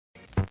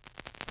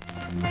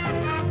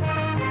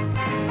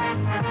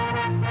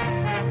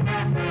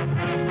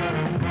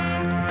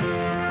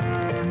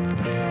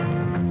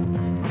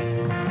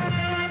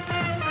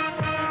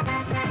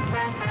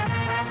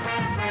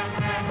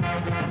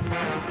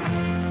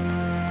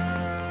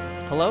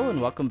Hello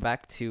and welcome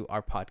back to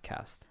our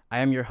podcast. I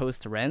am your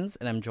host Renz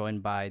and I'm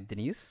joined by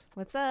Denise.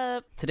 What's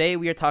up? Today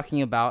we are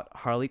talking about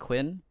Harley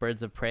Quinn,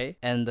 Birds of Prey,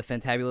 and the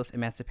fantabulous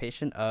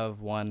emancipation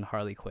of one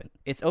Harley Quinn.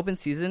 It's open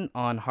season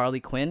on Harley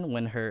Quinn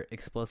when her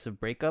explosive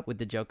breakup with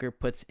the Joker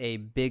puts a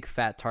big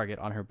fat target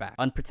on her back.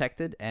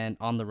 Unprotected and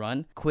on the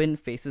run, Quinn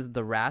faces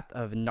the wrath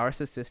of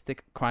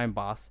narcissistic crime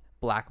boss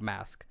Black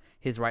Mask,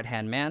 his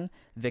right-hand man,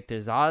 Victor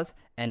Zsasz,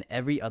 and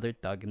every other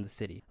thug in the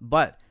city.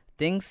 But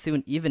things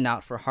soon even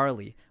out for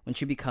Harley when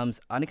she becomes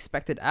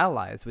unexpected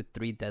allies with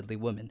three deadly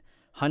women,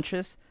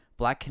 Huntress,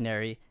 Black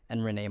Canary,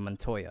 and Renee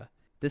Montoya.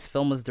 This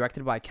film was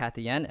directed by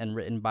Cathy Yan and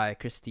written by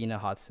Christina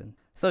Hodson.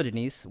 So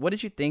Denise, what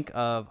did you think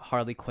of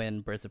Harley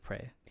Quinn, Birds of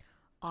Prey?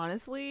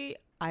 Honestly,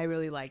 I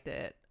really liked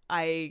it.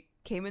 I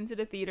came into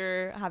the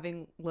theater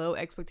having low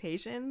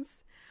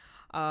expectations.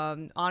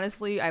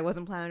 Honestly, I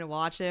wasn't planning to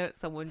watch it.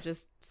 Someone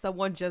just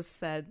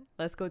said,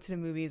 let's go to the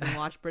movies and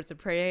watch Birds of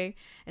Prey.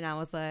 And I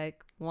was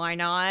like, why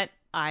not?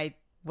 I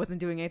wasn't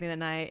doing anything that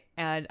night.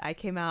 And I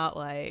came out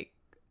like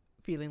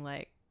feeling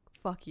like,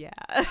 fuck yeah.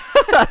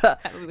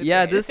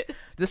 Yeah,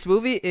 this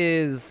movie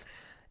is,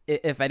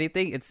 if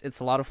anything, it's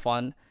a lot of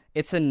fun.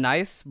 It's a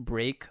nice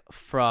break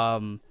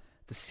from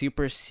the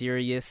super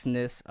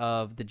seriousness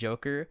of the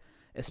Joker,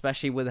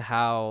 especially with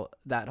how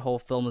that whole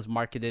film is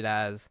marketed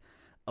as,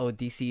 oh,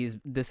 this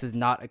is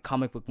not a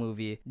comic book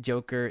movie.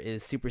 Joker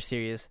is super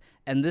serious.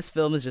 And this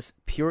film is just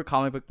pure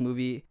comic book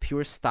movie,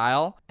 pure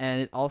style.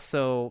 And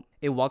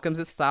it welcomes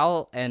its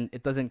style and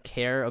it doesn't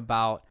care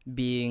about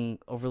being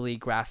overly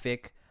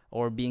graphic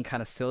or being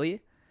kind of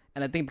silly.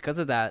 And I think because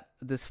of that,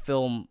 this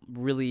film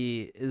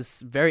really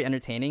is very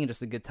entertaining and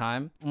just a good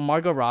time.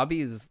 Margot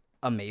Robbie is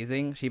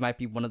amazing. She might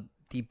be one of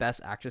the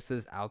best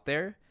actresses out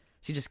there.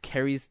 She just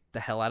carries the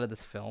hell out of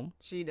this film.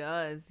 She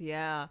does,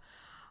 yeah.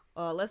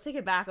 Let's take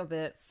it back a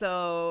bit.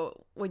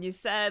 So when you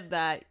said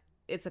that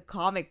it's a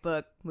comic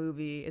book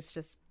movie, it's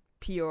just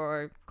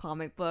pure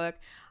comic book.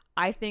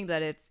 I think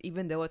that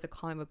even though it's a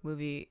comic book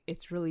movie,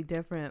 it's really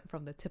different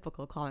from the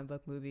typical comic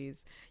book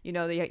movies. You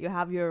know, you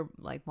have your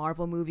like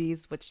Marvel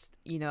movies, which,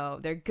 you know,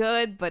 they're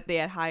good, but they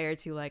adhere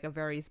to like a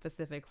very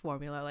specific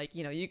formula. Like,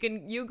 you know,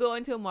 you go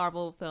into a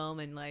Marvel film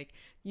and like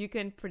you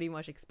can pretty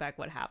much expect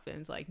what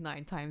happens like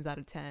 9 times out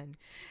of 10.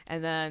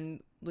 And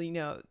then, you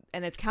know,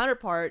 and its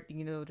counterpart,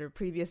 you know, their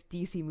previous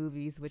DC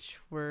movies, which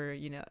were,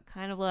 you know,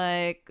 kind of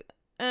like,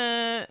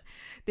 they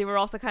were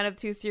also kind of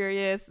too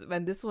serious.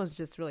 And this one's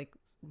just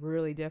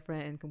really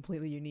different and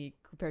completely unique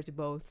compared to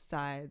both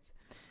sides.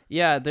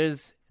 Yeah,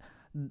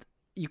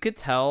 you could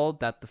tell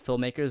that the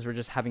filmmakers were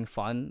just having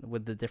fun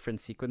with the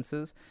different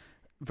sequences.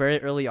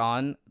 Very early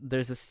on,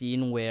 there's a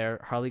scene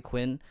where Harley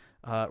Quinn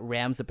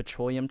rams a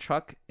petroleum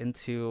truck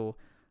into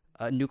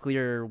a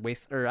nuclear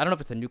waste, or I don't know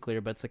if it's a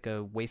nuclear, but it's like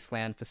a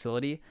wasteland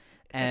facility.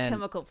 It's a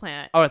chemical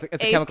plant. Oh, it's a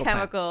Ace chemical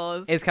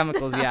Chemicals. plant. Ace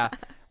Chemicals, yeah.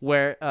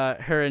 Where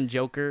her and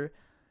Joker,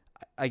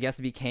 I guess,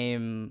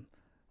 became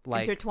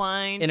like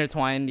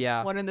intertwined,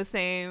 yeah. One and the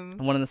same.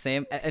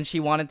 And she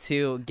wanted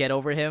to get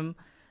over him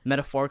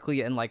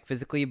metaphorically and like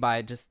physically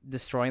by just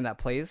destroying that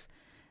place.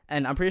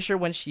 And I'm pretty sure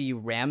when she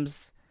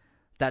rams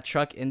that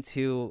truck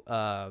into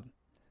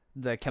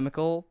the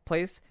chemical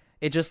place,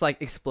 it just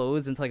like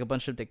explodes into like a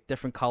bunch of like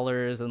different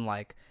colors and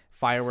like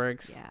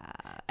fireworks.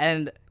 Yeah.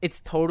 And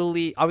it's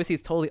totally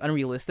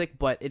unrealistic,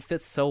 but it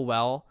fits so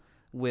well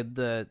with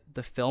the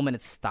film and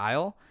its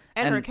style.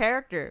 And her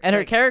character. And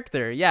her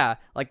character, yeah.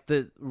 Like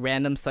the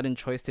random sudden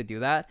choice to do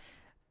that.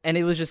 And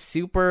it was just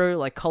super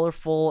like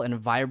colorful and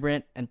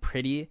vibrant and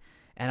pretty.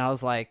 And I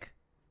was like,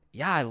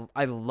 yeah,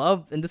 I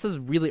love, and this is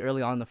really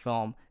early on in the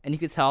film. And you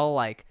could tell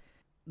like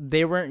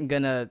they weren't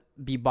gonna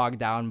be bogged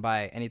down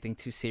by anything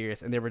too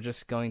serious. And they were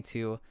just going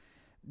to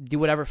do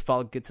whatever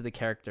felt good to the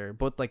character,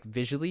 both like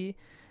visually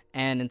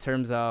and in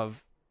terms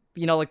of,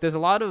 you know, like there's a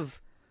lot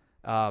of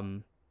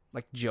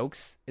like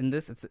jokes in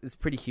this. It's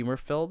pretty humor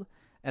filled.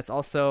 It's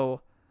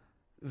also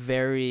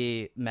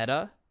very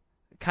meta.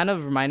 Kind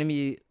of reminded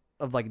me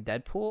of like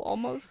Deadpool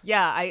almost.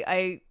 Yeah,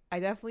 I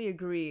definitely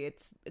agree.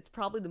 It's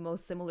probably the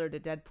most similar to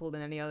Deadpool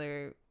than any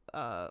other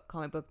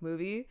comic book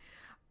movie.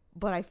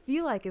 But I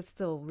feel like it's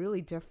still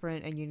really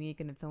different and unique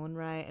in its own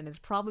right. And it's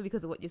probably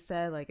because of what you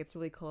said. Like, it's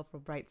really colorful,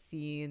 bright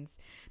scenes.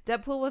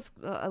 Deadpool was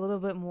a little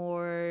bit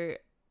more...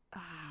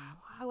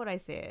 how would I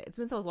say it? It's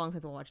been so long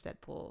since I watched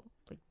Deadpool.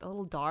 Like, a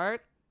little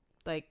dark.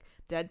 Like,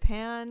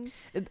 deadpan.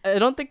 I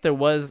don't think there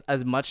was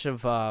as much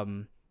of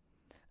an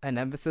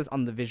emphasis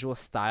on the visual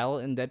style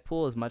in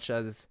Deadpool as much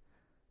as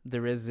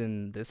there is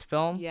in this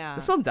film. Yeah.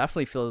 This film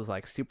definitely feels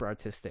like super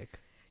artistic.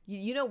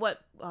 You know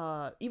what,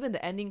 even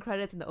the ending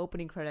credits and the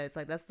opening credits,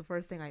 like that's the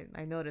first thing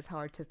I noticed how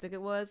artistic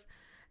it was.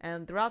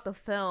 And throughout the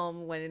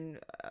film, when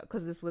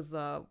because this was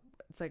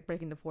it's like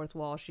breaking the fourth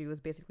wall, she was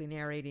basically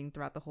narrating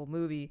throughout the whole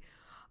movie.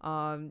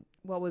 What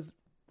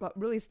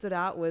really stood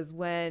out was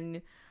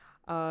when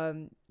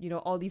you know,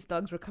 all these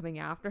thugs were coming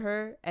after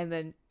her, and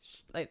then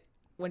like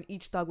when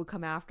each thug would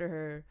come after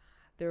her,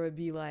 there would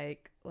be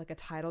like a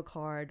title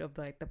card of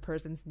like the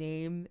person's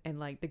name and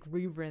like the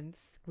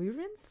grievances,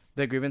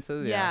 The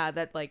grievances, yeah,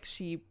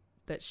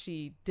 that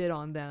she did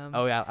on them.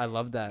 Oh yeah, I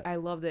love that. I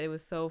loved it. It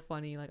was so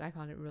funny. Like, I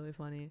found it really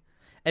funny.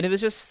 And it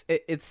was just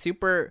it's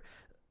super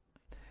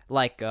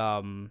like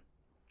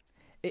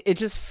it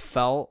just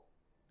felt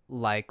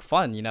like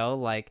fun, you know?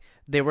 Like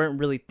they weren't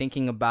really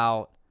thinking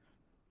about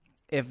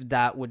if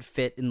that would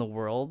fit in the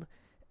world.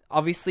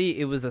 Obviously,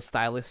 it was a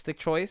stylistic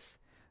choice,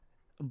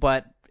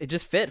 but it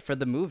just fit for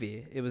the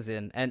movie it was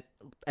in. And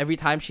every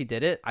time she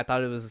did it, I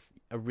thought it was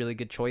a really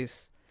good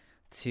choice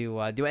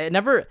to do it.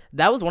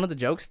 That was one of the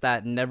jokes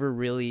that never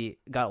really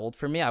got old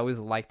for me. I always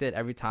liked it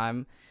every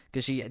time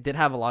because she did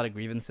have a lot of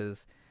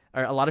grievances,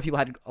 or a lot of people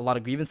had a lot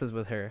of grievances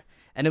with her.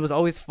 And it was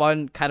always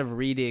fun kind of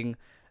reading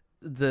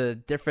the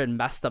different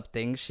messed up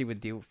things she would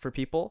do for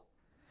people.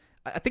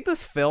 I think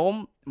this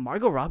film,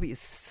 Margot Robbie is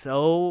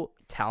so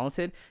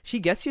talented. She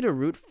gets you to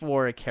root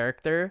for a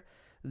character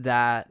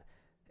that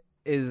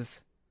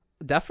is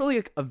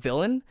definitely a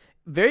villain.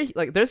 Very,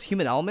 like, there's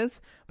human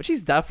elements, but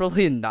she's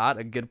definitely not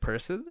a good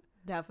person.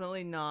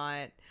 Definitely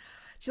not.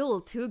 She's a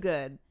little too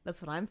good. That's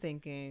what I'm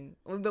thinking.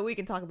 But we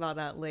can talk about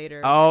that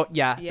later. Oh,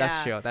 yeah.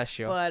 That's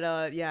true.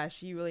 But yeah,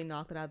 she really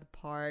knocked it out of the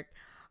park.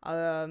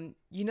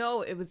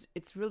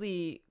 It's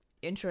really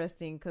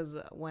interesting because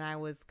when I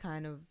was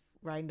kind of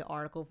writing the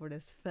article for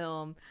this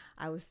film,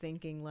 I was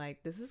thinking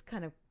like this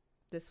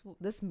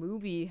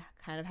movie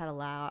kind of had a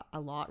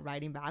lot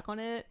riding back on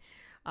it,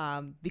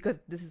 because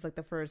this is like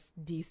the first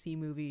DC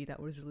movie that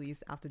was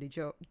released after the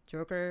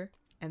Joker,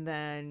 and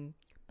then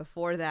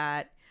before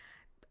that,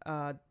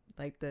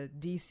 like the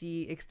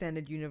DC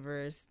extended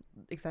universe,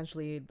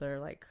 essentially their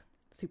like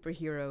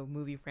superhero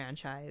movie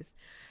franchise.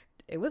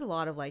 It was a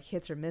lot of like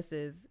hits or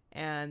misses,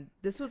 and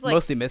this was like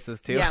mostly misses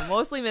too. Yeah,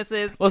 mostly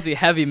misses. Mostly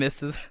heavy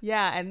misses.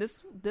 Yeah, and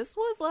this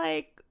was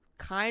like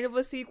kind of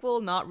a sequel,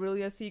 not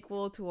really a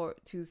sequel to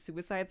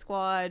Suicide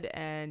Squad,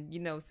 and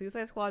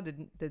Suicide Squad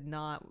did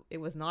not. It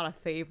was not a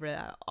favorite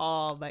at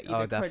all by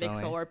either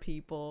critics or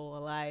people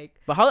alike.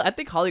 But I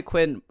think Harley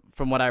Quinn,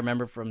 from what I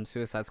remember from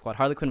Suicide Squad,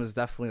 Harley Quinn was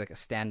definitely like a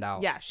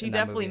standout. Yeah, she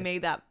definitely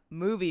made that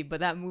movie, but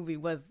that movie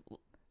was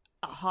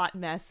a hot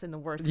mess in the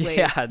worst ways.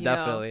 Yeah,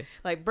 definitely.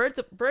 Like Birds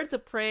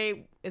of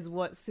Prey is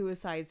what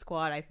Suicide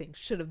Squad I think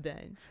should have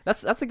been.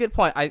 That's a good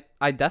point.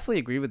 I definitely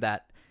agree with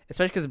that,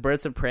 especially because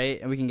Birds of Prey,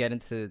 and we can get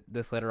into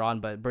this later on,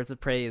 but Birds of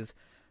Prey is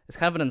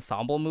kind of an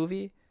ensemble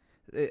movie.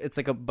 It's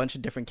like a bunch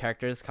of different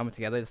characters coming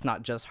together. It's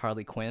not just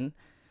Harley Quinn,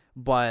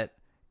 but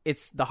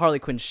it's the Harley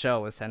Quinn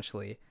show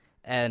essentially,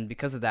 and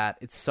because of that,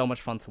 it's so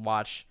much fun to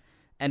watch,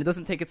 and it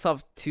doesn't take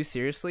itself too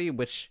seriously,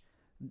 which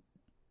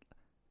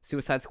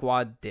Suicide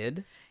Squad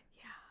did.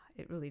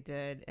 It really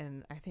did,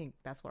 and I think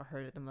that's what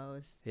hurt it the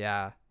most.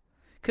 Yeah,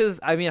 because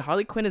I mean,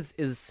 Harley Quinn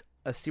is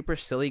a super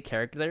silly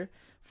character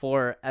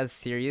for as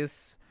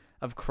serious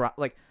of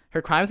like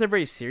her crimes are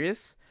very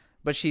serious,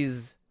 but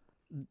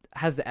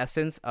has the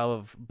essence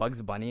of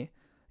Bugs Bunny.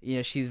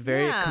 She's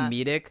very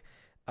comedic.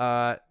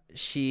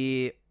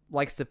 She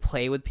likes to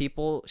play with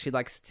people. She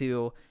likes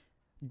to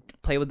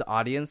play with the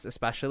audience,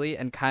 especially,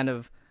 and kind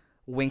of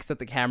winks at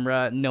the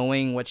camera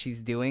knowing what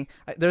she's doing.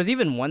 There was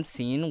even one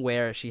scene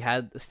where she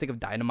had a stick of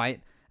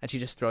dynamite and she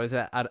just throws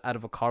it out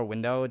of a car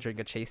window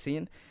during a chase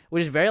scene,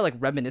 which is very like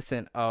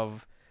reminiscent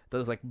of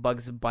those like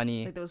Bugs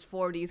Bunny, like those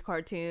 40s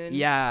cartoons.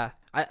 Yeah,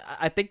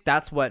 I think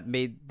that's what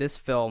made this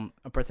film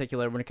in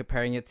particular, when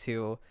comparing it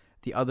to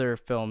the other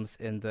films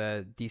in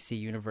the DC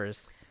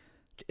universe,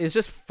 it's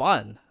just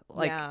fun.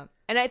 Yeah,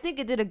 and I think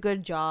it did a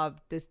good job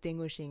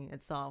distinguishing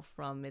itself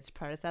from its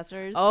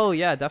predecessors. Oh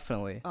yeah,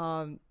 definitely.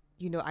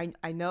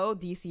 I know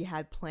DC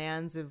had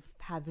plans of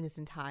having this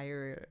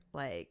entire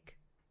like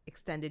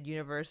extended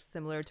universe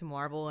similar to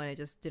Marvel, and it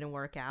just didn't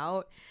work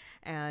out.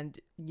 And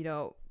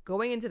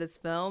going into this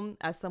film,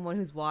 as someone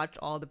who's watched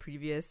all the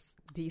previous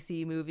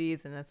DC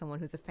movies and as someone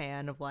who's a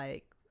fan of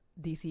like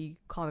DC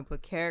comic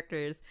book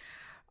characters,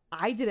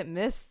 I didn't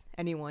miss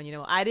anyone.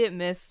 I didn't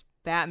miss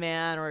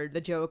Batman or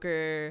the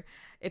Joker.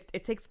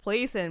 It takes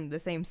place in the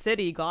same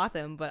city,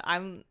 Gotham, but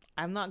I'm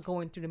not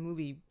going through the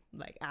movie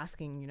like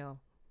asking,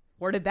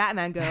 where did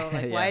Batman go?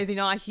 Like, Yeah. Why is he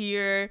not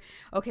here?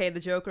 Okay, the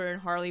Joker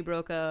and Harley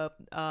broke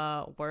up.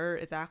 Where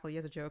exactly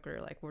is the Joker?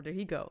 Like, where did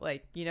he go?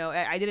 Like,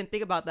 I didn't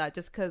think about that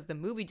just because the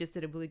movie just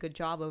did a really good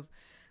job of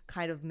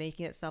kind of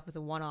making itself as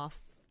a one-off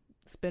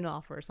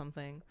spin-off or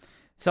something.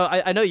 So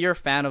I know you're a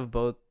fan of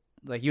both.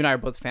 Like, you and I are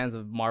both fans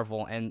of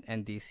Marvel and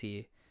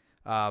DC.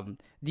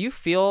 Do you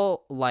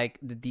feel like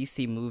the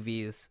DC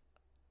movies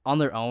on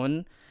their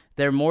own,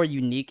 they're more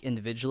unique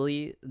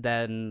individually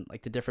than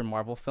like the different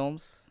Marvel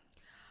films?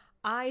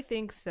 I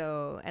think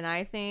so, and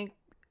I think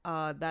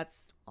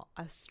that's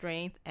a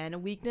strength and a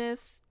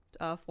weakness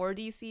for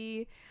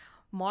DC.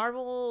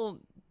 Marvel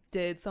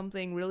did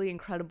something really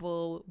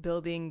incredible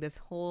building this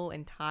whole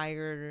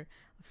entire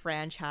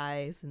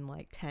franchise in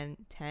like 10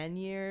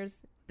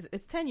 years.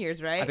 It's 10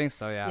 years, right? I think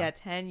so, yeah. Yeah,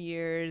 10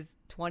 years,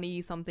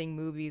 20 something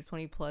movies,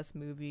 20 plus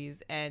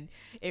movies, and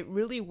it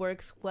really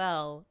works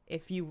well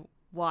if you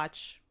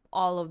watch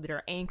all of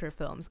their anchor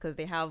films, because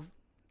they have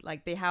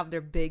like they have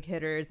their big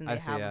hitters and they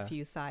see, have yeah. a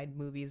few side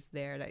movies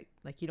there that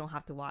like you don't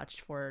have to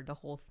watch for the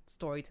whole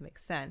story to make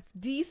sense.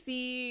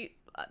 DC,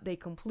 they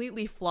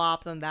completely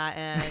flopped on that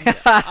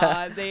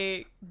end.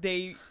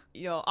 They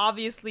you know,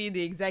 obviously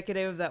the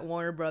executives at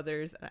Warner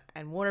Brothers,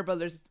 and Warner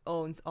Brothers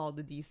owns all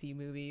the DC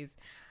movies,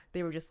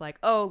 they were just like,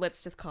 oh,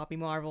 let's just copy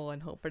Marvel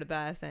and hope for the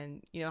best.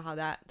 And you know how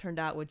that turned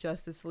out with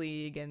Justice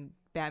League and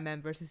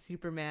Batman versus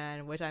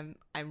Superman, which I'm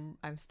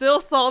still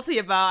salty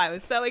about. I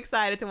was so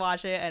excited to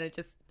watch it, and it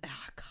just,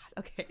 oh god,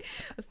 okay,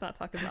 let's not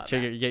talk about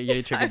that. You're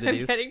getting triggered,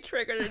 I'm getting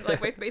triggered, and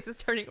like my face is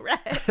turning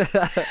red.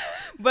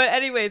 But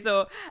anyway,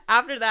 so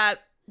after that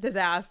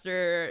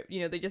disaster,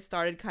 you know, they just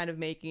started kind of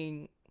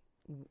making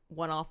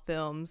one-off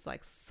films,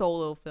 like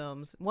solo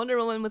films. Wonder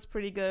Woman was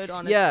pretty good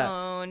on its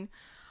own.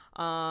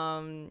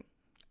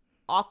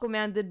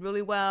 Aquaman did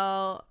really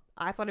well.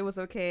 I thought it was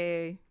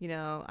okay. You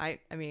know, I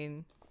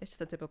mean, it's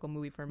just a typical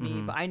movie for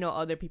me, but I know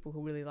other people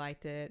who really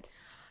liked it.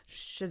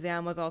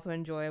 Shazam was also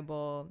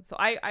enjoyable. So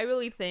I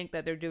really think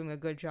that they're doing a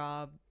good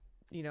job,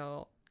 you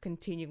know,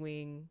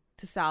 continuing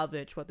to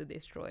salvage what they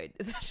destroyed,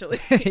 essentially.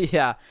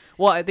 Yeah.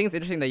 Well, I think it's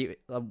interesting that you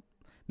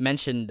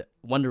mentioned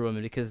Wonder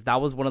Woman, because that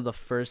was one of the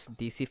first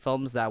DC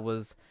films that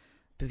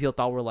people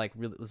thought were like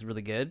was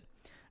really good.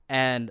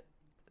 And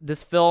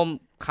this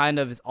film kind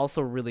of is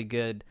also really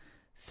good,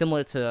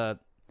 similar to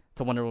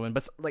Wonder Woman,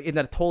 but like in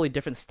a totally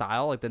different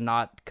style. Like they're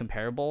not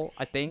comparable,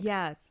 I think.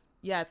 Yes.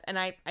 And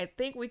I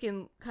think we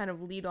can kind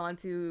of lead on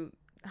to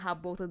how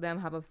both of them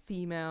have a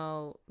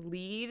female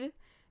lead,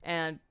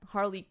 and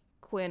Harley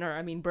Quinn, or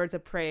I mean Birds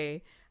of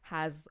Prey,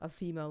 has a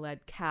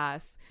female-led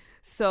cast.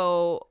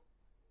 So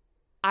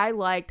I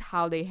liked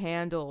how they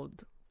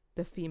handled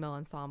the female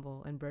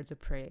ensemble in Birds of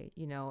Prey.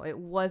 You know, it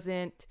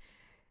wasn't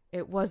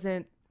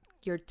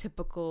your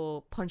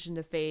typical punch in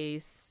the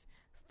face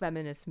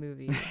feminist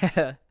movie.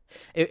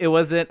 It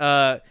wasn't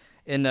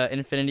in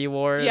Infinity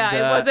War. Yeah,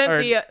 it wasn't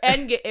the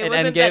end. It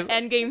wasn't that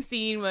Endgame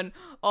scene when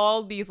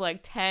all these like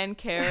 10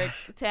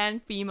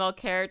 female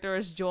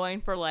characters join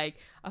for like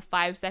a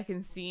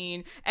 5-second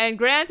scene. And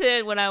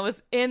granted, when I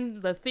was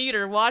in the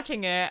theater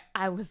watching it,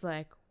 I was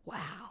like, wow.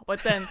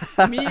 But then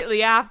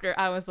immediately after,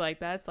 I was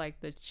like, that's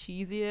like the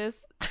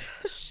cheesiest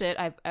shit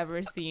I've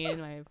ever seen in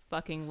my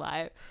fucking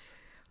life.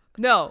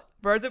 No,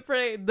 Birds of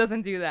Prey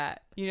doesn't do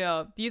that. You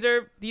know, these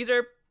are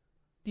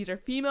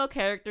female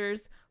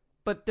characters,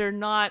 but they're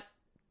not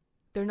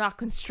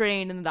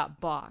constrained in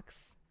that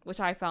box, which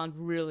I found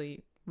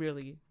really,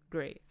 really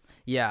great.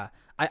 Yeah,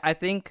 I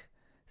think,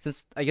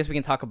 since I guess we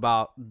can talk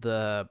about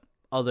the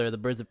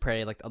Birds of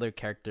Prey, like the other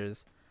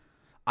characters.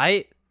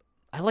 I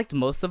liked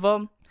most of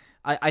them.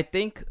 I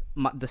think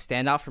the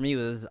standout for me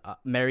was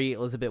Mary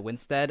Elizabeth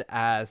Winstead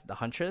as the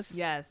Huntress.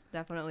 Yes,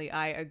 definitely.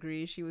 I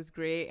agree. She was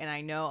great, and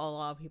I know a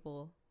lot of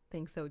people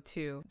think so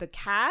too. The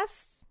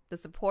cast, the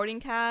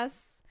supporting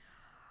cast,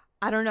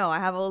 I don't know. I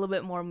have a little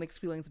bit more mixed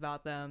feelings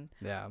about them.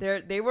 Yeah.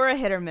 They were a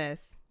hit or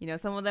miss. You know,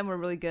 some of them were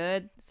really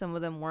good, some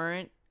of them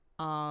weren't.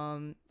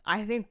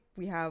 I think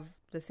we have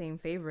the same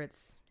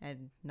favorites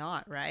and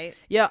not, right?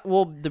 Yeah,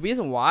 well, the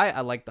reason why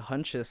I liked the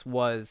Huntress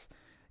was,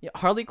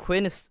 Harley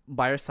Quinn is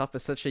by herself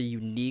is such a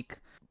unique,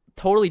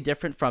 totally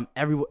different from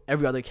every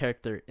other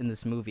character in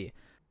this movie.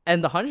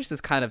 And the Huntress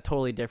is kind of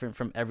totally different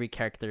from every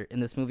character in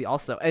this movie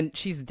also. And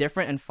she's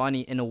different and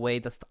funny in a way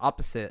that's the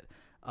opposite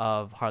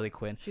of Harley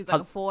Quinn. She's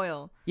like a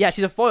foil. Yeah,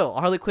 she's a foil.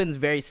 Harley Quinn's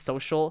very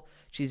social.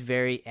 She's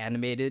very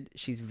animated.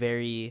 She's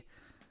very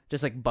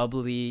just like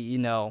bubbly, you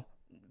know,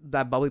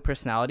 that bubbly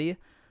personality.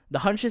 The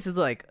Huntress is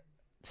like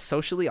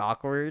socially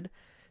awkward.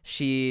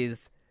 She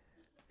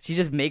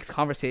just makes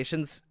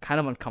conversations kind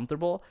of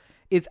uncomfortable.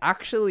 It's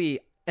actually,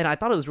 and I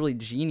thought it was really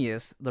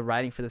genius, the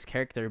writing for this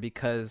character,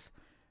 because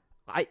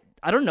I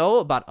don't know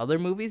about other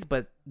movies,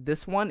 but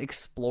this one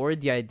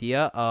explored the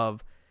idea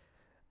of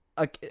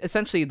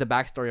essentially the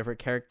backstory of her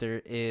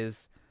character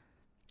is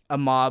a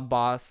mob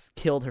boss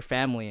killed her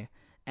family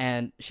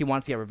and she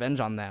wants to get revenge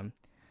on them.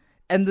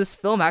 And this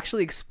film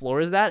actually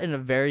explores that in a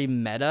very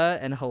meta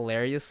and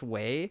hilarious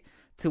way,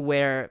 to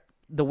where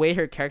the way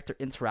her character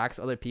interacts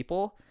with other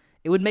people,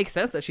 it would make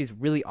sense that she's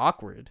really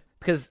awkward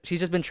because she's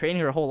just been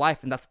training her whole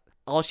life and that's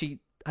all she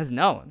has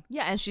known.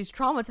 Yeah, and she's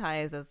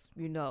traumatized, as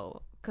you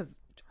know, because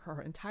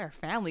her entire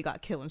family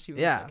got killed when she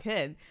was a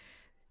kid.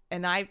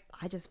 And I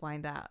just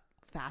find that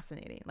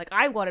fascinating. Like,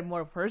 I wanted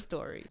more of her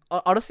story.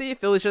 Honestly,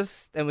 if it was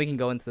just, and we can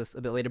go into this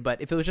a bit later,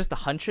 but if it was just the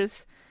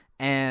Huntress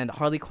and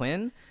Harley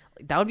Quinn,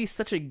 that would be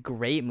such a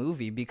great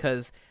movie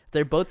because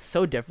they're both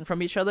so different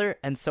from each other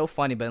and so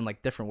funny, but in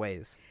like different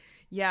ways.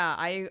 Yeah,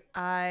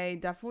 I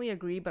definitely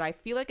agree, but I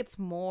feel like it's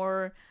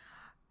more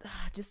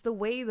just the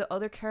way the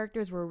other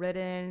characters were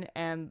written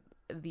and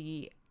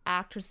the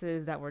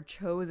actresses that were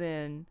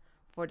chosen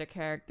for the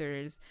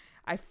characters.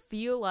 I just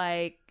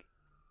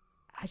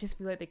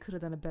feel like they could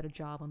have done a better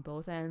job on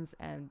both ends,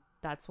 and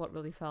that's what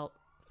really fell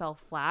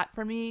flat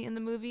for me in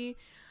the movie.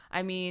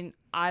 I mean,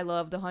 I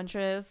love the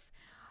Huntress.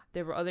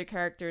 There were other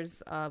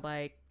characters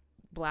like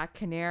Black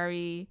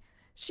Canary.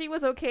 She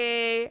was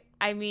okay.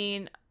 I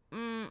mean,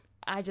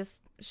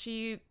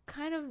 she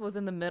kind of was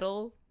in the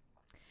middle.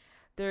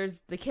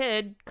 there's the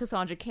kid,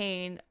 Cassandra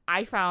Cain.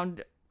 I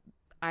found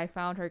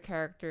her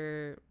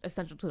character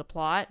essential to the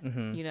plot,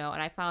 you know,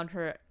 and I found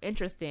her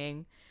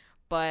interesting,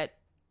 but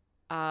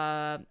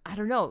I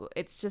don't know.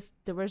 It's just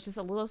there was just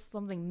a little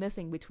something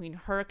missing between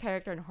her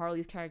character and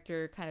Harley's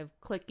character, kind of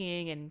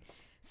clicking and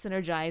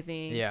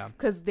synergizing. Yeah,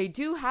 because they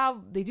do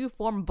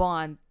form a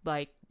bond,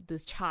 like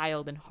this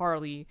child and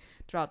Harley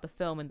throughout the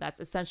film, and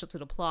that's essential to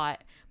the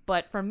plot.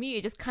 But for me,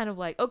 it just kind of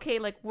like, okay,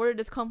 like where did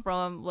this come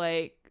from?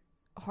 Like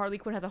Harley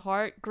Quinn has a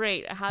heart.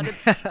 Great.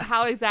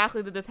 How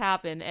exactly did this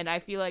happen? And I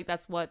feel like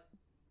that's what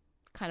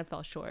kind of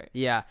fell short.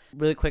 Yeah.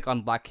 Really quick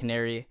on Black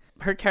Canary.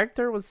 Her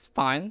character was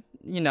fine.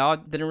 You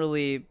know,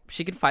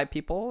 she could fight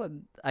people.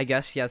 I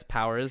guess she has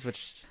powers,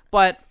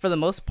 but for the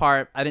most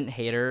part, I didn't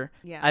hate her.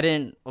 Yeah.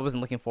 I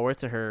wasn't looking forward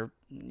to her.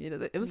 You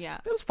know, it was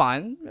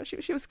fine.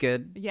 She was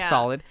good. Yeah.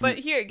 Solid. But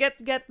here,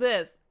 get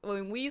this.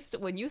 When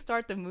you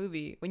start the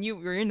movie, when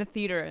you're in the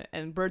theater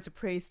and Birds of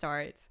Prey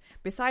starts,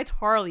 besides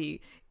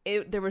Harley,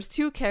 there was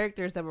two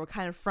characters that were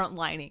kind of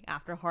frontlining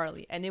after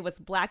Harley, and it was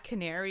Black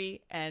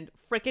Canary and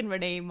frickin'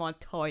 Renee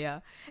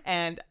Montoya.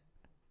 And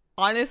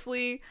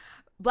honestly,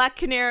 Black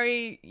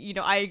Canary, you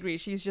know, I agree.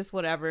 She's just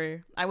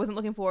whatever. I wasn't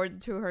looking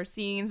forward to her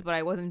scenes, but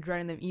I wasn't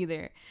dreading them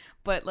either.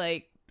 But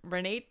like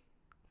Renee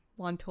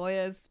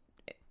Montoya's,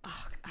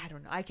 I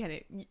don't know. I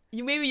can't.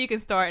 Maybe you can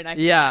start. And I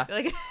yeah.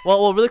 Like.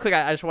 well, really quick.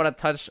 I just want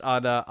to touch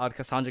on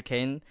Cassandra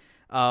Cain,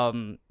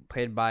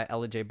 played by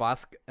Ella J.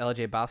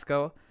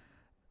 Basco.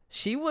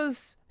 She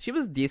was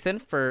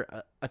decent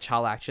for a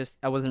child actress.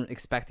 I wasn't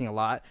expecting a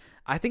lot.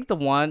 I think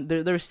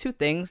there was two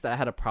things that I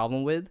had a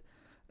problem with.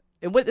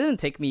 It didn't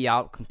take me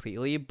out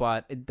completely,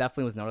 but it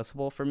definitely was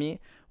noticeable for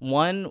me.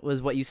 One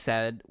was what you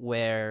said,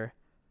 where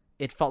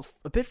it felt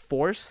a bit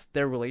forced,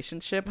 their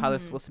relationship, how they're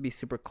supposed to be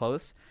super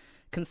close,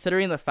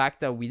 considering the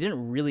fact that we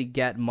didn't really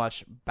get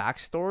much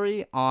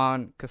backstory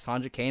on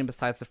Cassandra Cain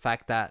besides the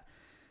fact that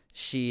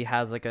she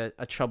has like a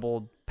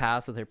troubled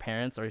past with her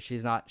parents, or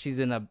she's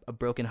in a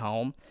broken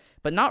home,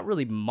 but not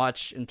really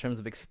much in terms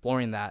of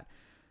exploring that.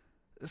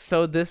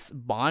 So this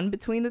bond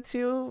between the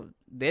two,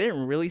 they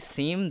didn't really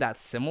seem that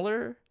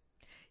similar.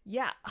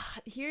 Yeah,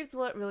 here's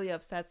what really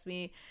upsets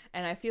me,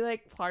 and I feel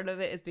like part of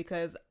it is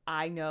because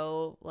I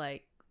know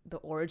like the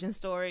origin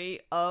story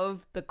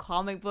of the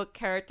comic book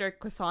character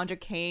Cassandra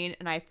Cain,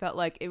 and I felt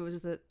like it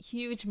was a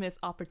huge missed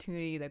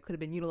opportunity that could have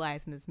been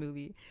utilized in this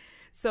movie.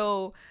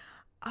 So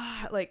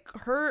like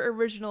her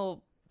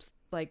original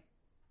like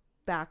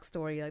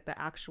backstory, like the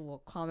actual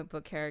comic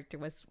book character,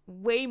 was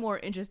way more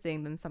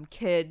interesting than some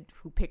kid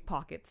who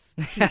pickpockets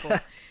people.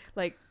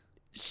 like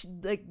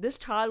this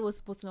child was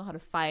supposed to know how to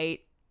fight.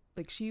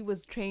 Like she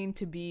was trained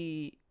to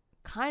be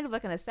kind of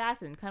like an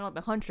assassin, kind of like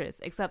the Huntress,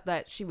 except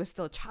that she was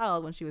still a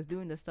child when she was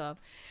doing this stuff.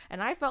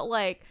 And I felt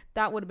like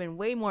that would have been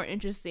way more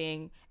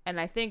interesting, and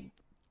I think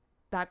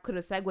that could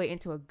have segued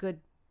into a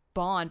good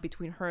bond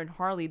between her and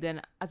Harley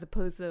than as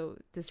opposed to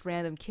this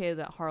random kid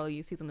that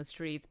Harley sees on the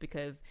streets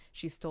because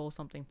she stole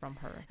something from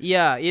her.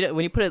 Yeah, you know,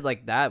 when you put it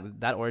like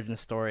that origin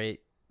story,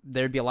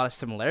 there'd be a lot of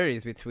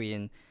similarities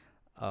between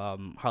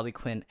Harley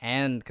Quinn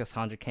and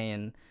Cassandra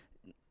Cain.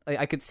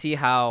 I could see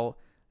how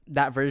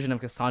that version of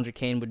Cassandra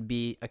Cain would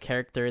be a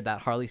character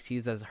that Harley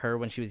sees as her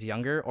when she was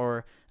younger,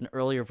 or an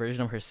earlier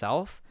version of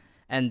herself,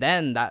 and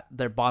then that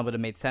their bond would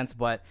have made sense.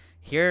 But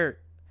here,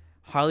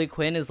 Harley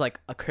Quinn is like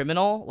a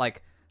criminal,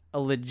 like a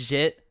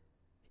legit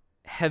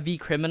heavy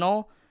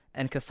criminal,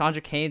 and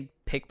Cassandra Cain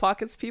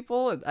pickpockets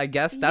people. I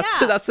guess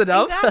that's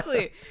enough.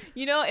 Exactly.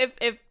 You know,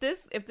 if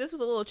this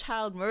was a little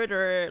child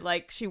murderer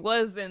like she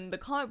was in the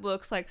comic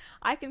books, like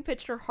I can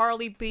picture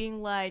Harley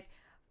being like,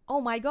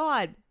 "Oh my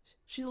God,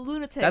 she's a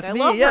lunatic. I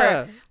love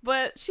her."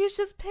 But she's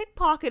just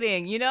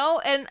pickpocketing, you know?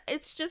 And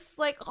it's just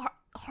like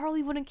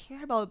Harley wouldn't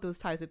care about those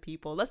types of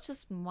people. That's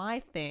just my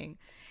thing.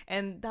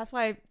 And that's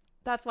why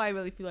I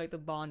really feel like the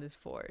bond is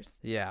forced.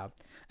 Yeah.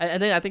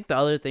 And then I think the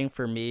other thing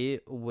for me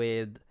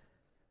with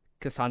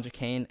Cassandra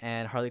Cain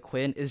and Harley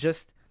Quinn is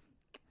just,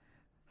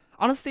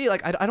 honestly,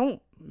 like I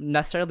don't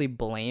necessarily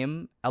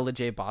blame Ella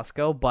J.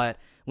 Basco, but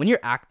when you're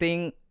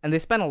acting, and they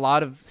spend a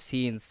lot of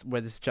scenes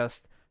where it's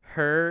just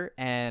her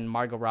and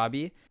Margot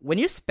Robbie, when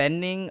you're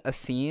spending a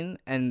scene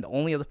and the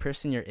only other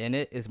person you're in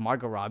it is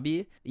Margot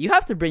Robbie, you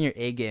have to bring your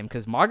A game,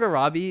 because Margot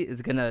Robbie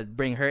is gonna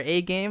bring her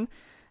A game.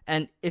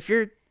 And if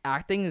your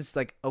acting is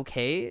like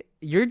okay,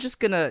 you're just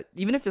gonna,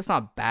 even if it's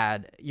not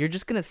bad, you're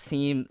just gonna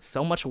seem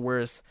so much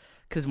worse,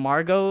 because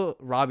Margot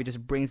Robbie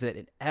just brings it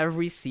in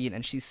every scene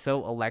and she's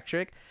so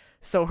electric.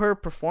 So her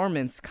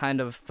performance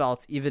kind of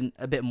felt even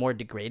a bit more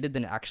degraded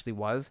than it actually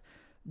was,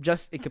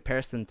 just in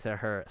comparison to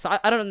her. So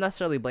I don't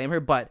necessarily blame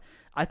her, but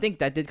I think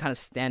that did kind of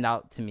stand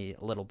out to me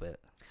a little bit.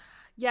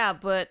 Yeah,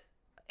 but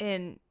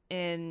in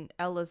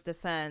Ella's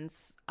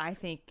defense, I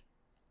think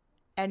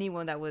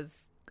anyone that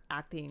was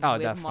acting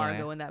with definitely.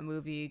 Margot in that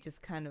movie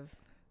just kind of,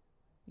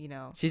 you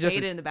know, she's just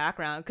in the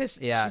background because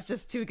she's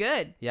just too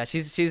good. Yeah,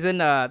 she's in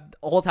the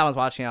whole time I was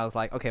watching, I was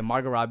like, okay,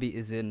 Margot Robbie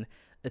is in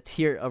a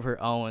tier of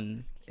her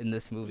own in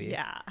this movie.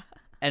 Yeah.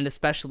 And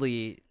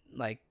especially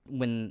like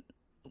when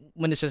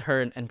it's just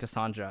her and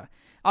Cassandra.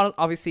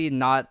 Obviously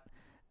not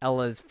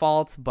Ella's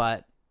fault,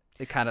 but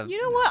it kind of...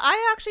 You know what?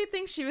 I actually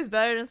think she was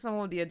better than some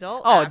of the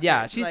adult Oh, actors.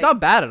 yeah. She's like, not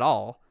bad at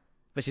all.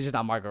 But she's just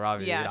not Margot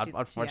Robbie. Yeah,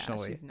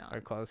 Unfortunately. she's not.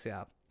 Or close,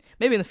 yeah.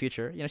 Maybe in the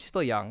future. She's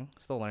still young.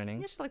 Still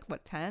learning. Yeah, she's like,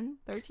 what, 10?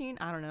 13?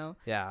 I don't know.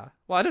 Yeah.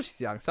 Well, I know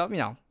she's young. So,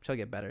 she'll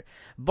get better.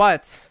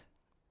 But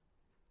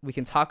we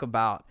can talk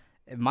about,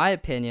 in my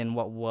opinion,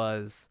 what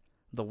was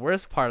the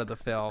worst part of the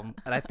film.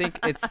 And I think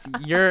I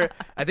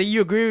think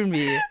you agree with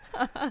me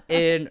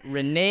in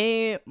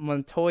Renee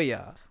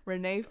Montoya.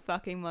 Renee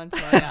fucking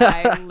Montoya.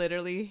 I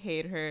literally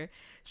hate her.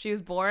 She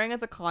was boring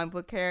as a comic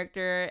book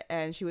character,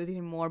 and she was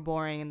even more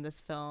boring in this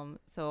film.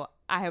 So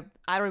I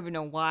don't even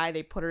know why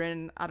they put her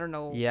in. I don't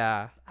know.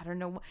 Yeah. I don't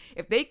know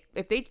if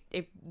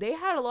they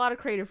had a lot of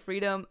creative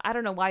freedom. I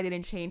don't know why they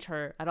didn't change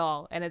her at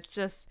all. And it's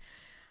just,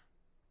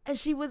 and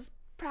she was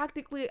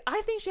practically,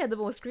 I think she had the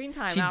most screen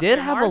time. She did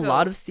have Margot. a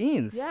lot of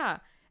scenes. Yeah,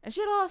 and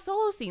she had a lot of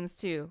solo scenes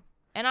too.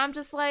 And I'm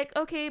just like,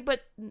 okay,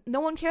 but no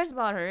one cares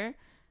about her.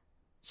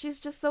 She's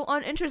just so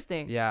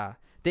uninteresting. Yeah.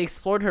 They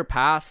explored her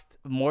past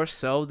more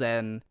so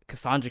than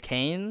Cassandra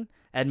Cain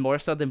and more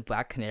so than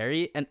Black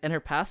Canary. And her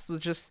past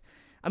was just,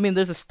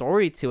 there's a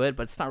story to it,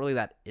 but it's not really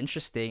that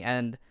interesting.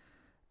 And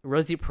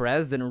Rosie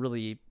Perez didn't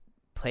really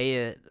play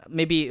it.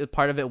 Maybe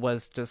part of it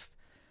was just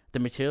the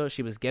material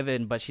she was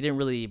given, but she didn't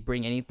really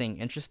bring anything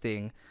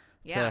interesting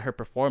to her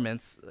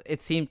performance.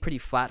 It seemed pretty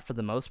flat for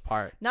the most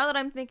part. Now that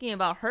I'm thinking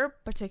about her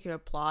particular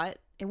plot,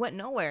 it went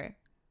nowhere.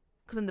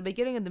 Because in the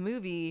beginning of the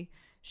movie,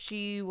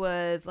 she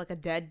was like a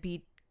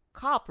deadbeat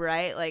cop,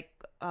 right? Like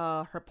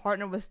her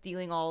partner was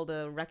stealing all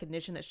the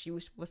recognition that she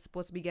was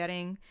supposed to be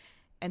getting,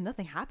 and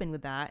nothing happened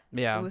with that.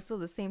 Yeah, it was still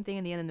the same thing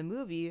in the end of the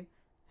movie.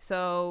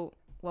 So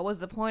what was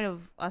the point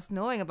of us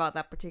knowing about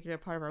that particular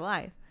part of her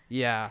life?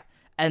 Yeah,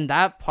 and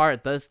that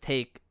part does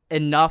take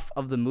enough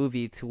of the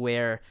movie to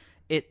where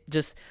it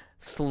just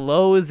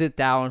slows it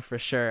down for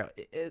sure,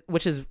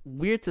 which is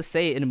weird to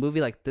say in a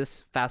movie like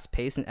this,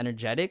 fast-paced and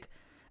energetic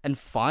and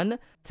fun.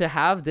 To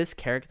have this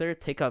character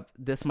take up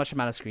this much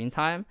amount of screen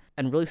time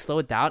and really slow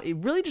it down, it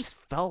really just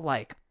felt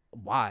like,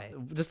 why?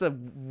 Just a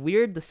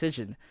weird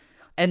decision.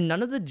 And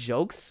none of the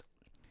jokes,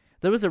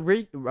 there was a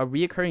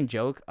reoccurring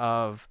joke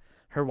of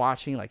her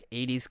watching like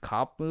 80s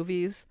cop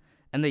movies,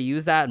 and they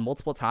used that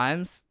multiple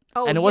times.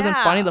 Oh, and it wasn't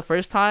funny the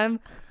first time,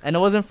 and it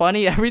wasn't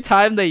funny every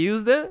time they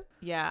used it.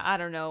 Yeah, I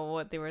don't know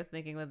what they were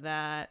thinking with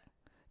that.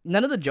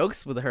 None of the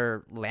jokes with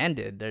her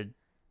landed. They're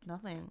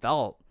nothing.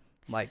 Felt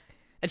like...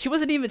 And she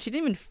didn't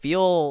even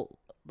feel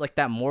like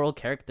that moral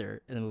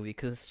character in the movie,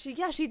 because she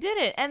did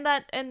it.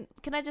 And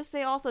can I just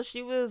say also,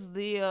 she was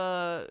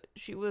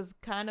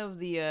kind of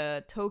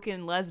the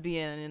token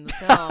lesbian in the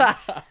film.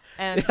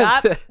 And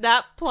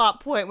that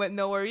plot point went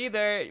nowhere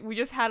either. We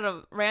just had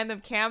a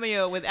random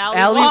cameo with Ali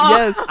Wong.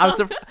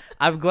 Yes,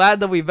 I'm glad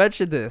that we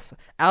mentioned this.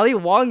 Ali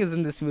Wong is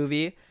in this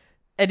movie,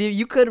 and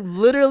you could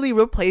literally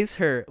replace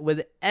her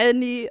with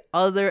any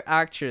other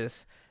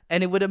actress,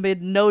 and it would have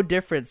made no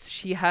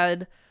difference.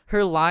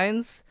 Her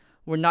lines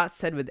were not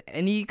said with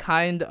any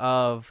kind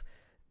of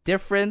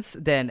difference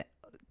than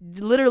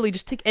literally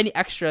just take any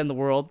extra in the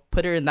world,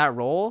 put her in that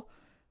role,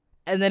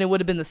 and then it would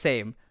have been the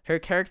same. Her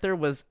character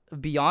was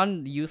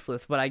beyond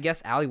useless, but I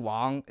guess Ali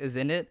Wong is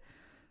in it.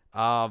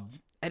 I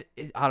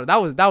don't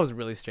know, that was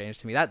really strange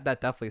to me. That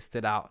definitely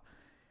stood out.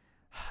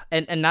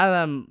 And now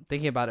that I'm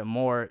thinking about it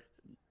more,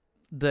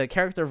 the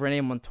character of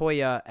Renee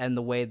Montoya and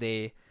the way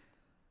they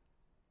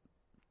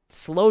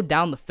slowed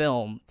down the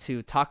film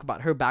to talk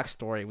about her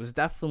backstory was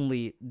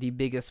definitely the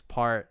biggest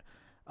part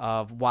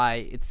of why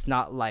it's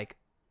not like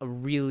a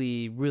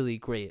really, really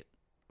great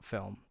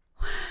film.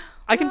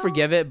 I can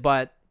forgive it,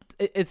 but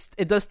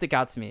it does stick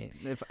out to me.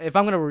 If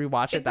I'm gonna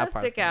rewatch it, that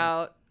part stick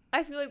out.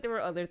 I feel like there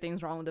were other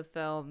things wrong with the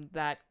film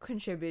that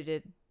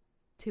contributed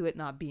to it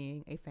not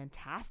being a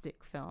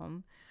fantastic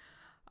film.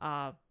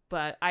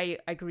 But I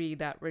agree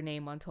that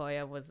Renee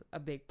Montoya was a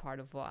big part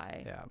of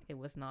why it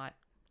was not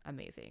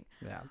amazing.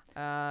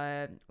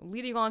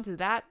 Leading on to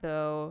that,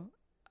 though,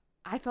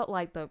 I felt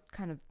like the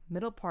kind of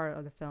middle part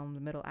of the film,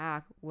 the middle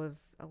act,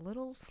 was a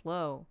little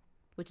slow,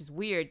 which is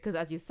weird because,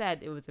 as you said,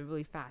 it was a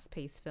really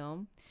fast-paced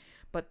film.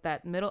 But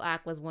that middle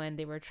act was when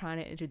they were trying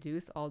to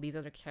introduce all these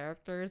other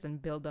characters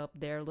and build up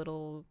their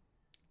little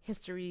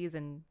histories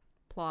and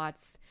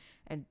plots,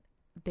 and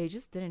they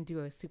just didn't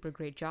do a super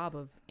great job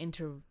of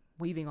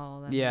interweaving all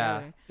of them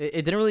together.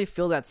 It didn't really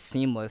feel that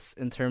seamless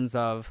in terms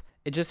of...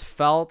 It just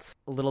felt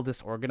a little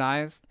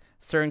disorganized.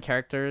 Certain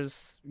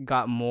characters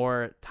got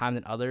more time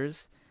than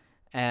others,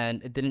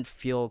 and it didn't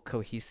feel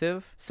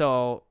cohesive.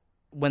 So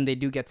when they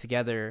do get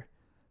together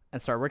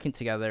and start working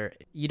together,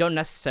 you don't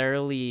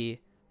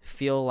necessarily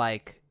feel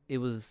like it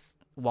was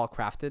well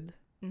crafted.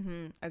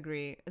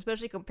 Agree.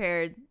 Especially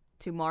compared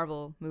to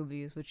Marvel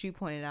movies, which you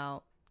pointed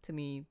out to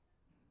me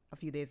a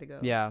few days ago.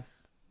 Yeah.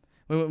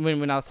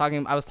 When I was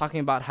talking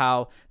about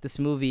how this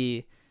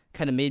movie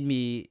kind of made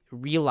me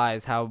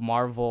realize how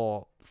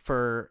Marvel,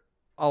 for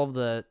all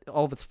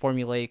of its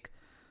formulaic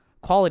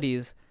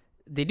qualities,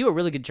 they do a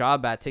really good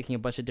job at taking a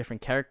bunch of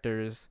different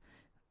characters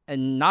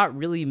and not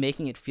really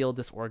making it feel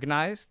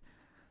disorganized.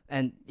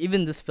 And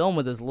even this film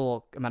with this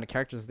little amount of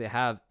characters they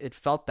have, it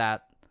felt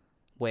that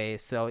way.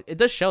 So it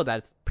does show that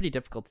it's pretty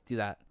difficult to do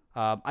that.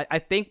 I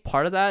think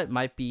part of that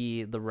might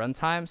be the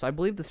runtime. So I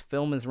believe this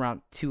film is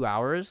around 2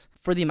 hours.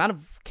 For the amount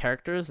of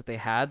characters that they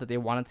had that they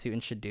wanted to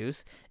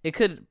introduce, it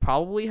could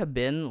probably have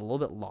been a little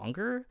bit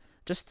longer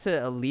just to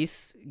at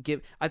least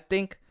give. I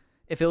think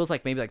if it was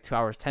like maybe like 2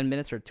 hours 10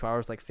 minutes or 2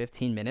 hours like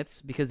 15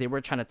 minutes, because they were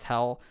trying to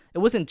tell, it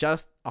wasn't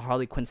just a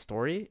Harley Quinn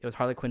story. It was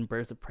Harley Quinn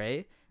Birds of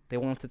Prey. They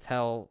wanted to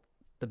tell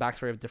the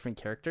backstory of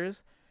different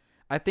characters.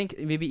 I think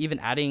maybe even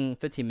adding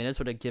 15 minutes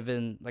would have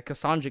given like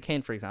Cassandra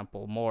Cain, for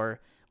example,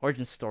 more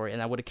origin story,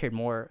 and I would have cared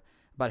more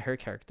about her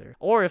character.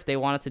 Or if they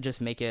wanted to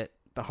just make it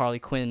the Harley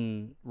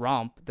Quinn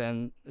romp,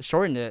 then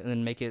shorten it and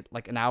then make it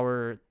like an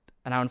hour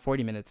and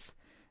 40 minutes,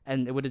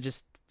 and it would have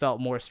just felt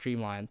more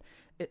streamlined.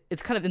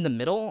 It's kind of in the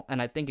middle,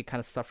 and I think it kind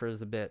of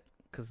suffers a bit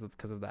because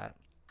of that.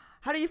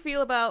 How do you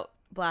feel about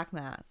Black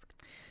Mask?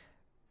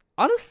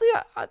 Honestly,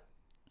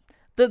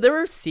 there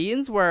were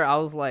scenes where I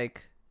was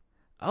like,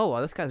 oh,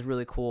 wow, this guy's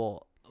really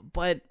cool,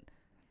 but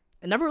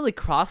it never really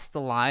crossed the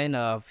line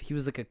of he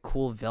was like a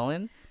cool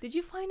villain. Did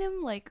you find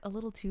him like a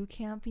little too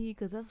campy?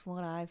 Because that's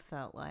what I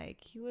felt like.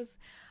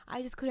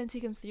 I just couldn't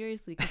take him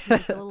seriously because he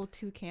was a little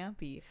too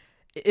campy.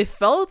 It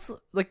felt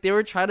like they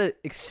were trying to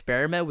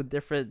experiment with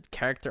different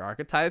character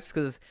archetypes,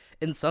 because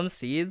in some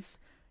scenes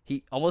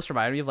he almost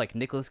reminded me of like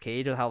Nicolas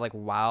Cage, with how like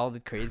wild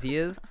and crazy he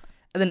is.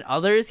 And then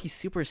others, he's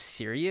super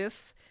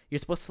serious. You're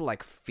supposed to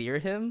like fear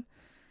him.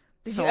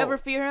 Did you ever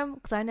fear him?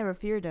 Because I never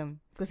feared him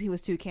because he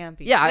was too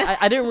campy. Yeah,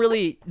 I didn't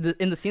really,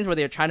 in the scenes where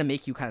they were trying to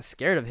make you kind of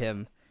scared of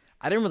him,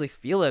 I didn't really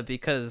feel it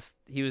because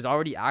he was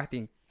already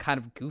acting kind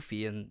of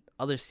goofy in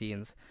other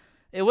scenes.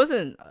 It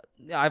wasn't,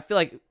 I feel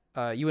like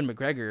Ewan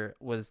McGregor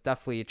was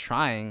definitely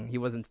trying. He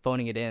wasn't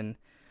phoning it in.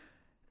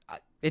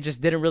 It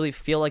just didn't really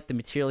feel like the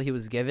material he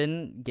was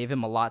given gave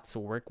him a lot to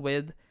work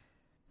with.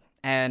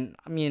 And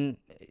I mean,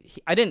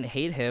 I didn't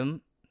hate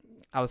him.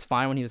 I was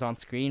fine when he was on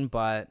screen,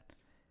 but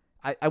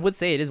I would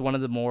say it is one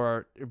of the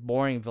more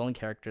boring villain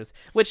characters,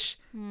 which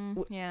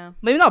yeah,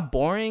 maybe not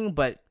boring,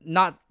 but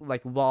not like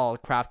well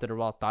crafted or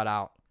well thought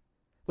out,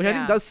 which I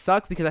think does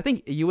suck, because I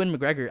think Ewan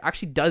McGregor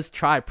actually does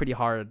try pretty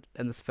hard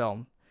in this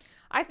film.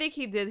 I think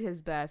he did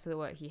his best with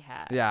what he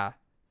had. Yeah,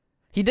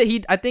 he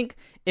did. I think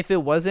if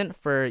it wasn't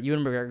for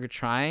Ewan McGregor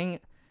trying,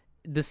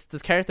 this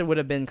character would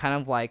have been kind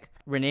of like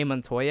Renee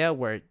Montoya,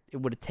 where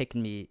it would have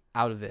taken me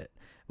out of it.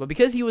 But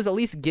because he was at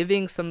least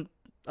giving some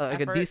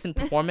like a decent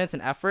performance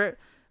and effort.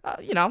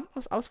 I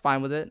was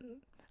fine with it.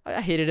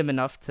 I hated him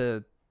enough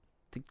to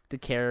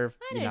care.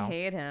 I didn't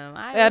hate him.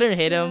 I didn't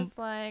hate him. It's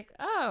like,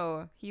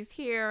 oh, he's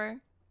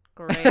here.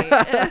 Great.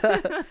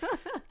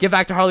 Get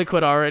back to Harley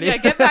Quinn already. Yeah,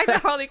 get back to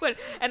Harley Quinn.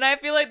 And I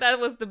feel like that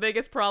was the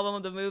biggest problem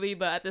of the movie.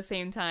 But at the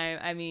same time,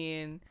 I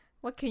mean,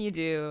 what can you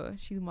do?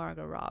 She's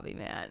Margot Robbie,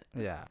 man.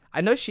 Yeah,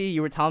 I know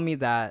you were telling me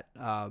that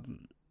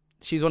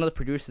she's one of the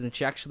producers, and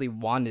she actually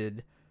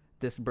wanted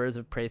this Birds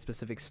of Prey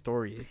specific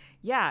story.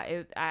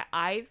 Yeah,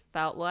 I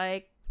felt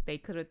like they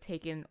could have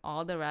taken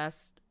all the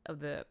rest of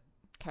the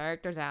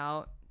characters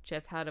out,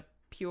 just had a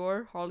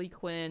pure Harley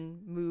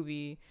Quinn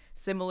movie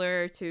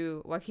similar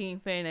to Joaquin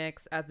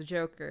Phoenix as the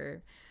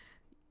Joker,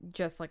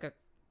 just like a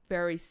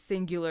very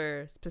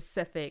singular,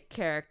 specific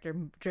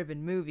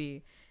character-driven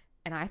movie,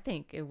 and I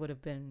think it would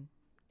have been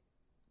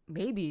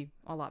maybe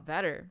a lot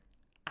better.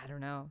 I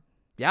don't know.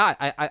 Yeah,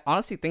 I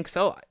honestly think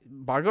so.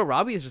 Margot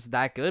Robbie is just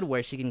that good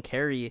where she can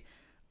carry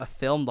a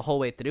film the whole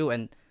way through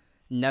and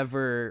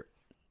never...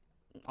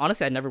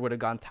 Honestly, I never would have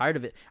gotten tired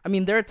of it. I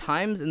mean, there are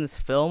times in this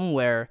film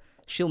where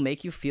she'll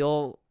make you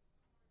feel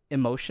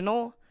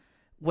emotional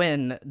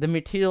when the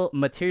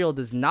material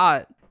does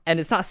not,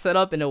 and it's not set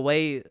up in a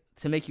way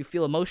to make you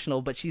feel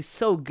emotional, but she's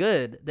so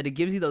good that it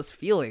gives you those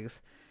feelings.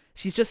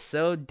 She's just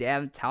so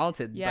damn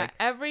talented. Yeah, like,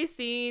 every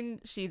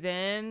scene she's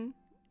in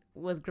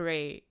was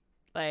great.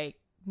 Like,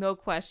 no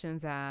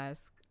questions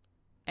asked.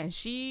 And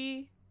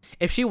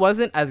if she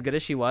wasn't as good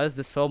as she was,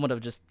 this film would have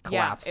just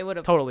collapsed. Yeah, it would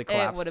have totally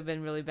collapsed. It would have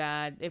been really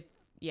bad. If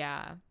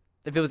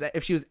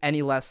she was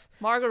any less.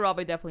 Margot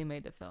Robbie definitely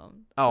made the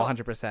film. Oh,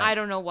 so 100%. I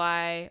don't know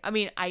why. I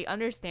mean, I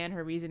understand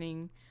her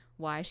reasoning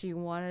why she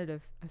wanted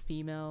a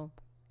female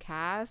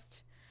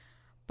cast,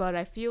 but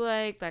I feel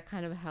like that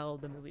kind of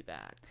held the movie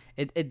back.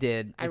 It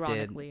did.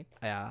 Ironically.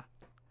 It did. Yeah.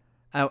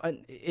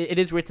 It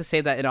is weird to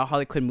say that in a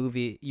Harley Quinn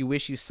movie, you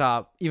wish you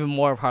saw even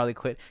more of Harley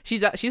Quinn.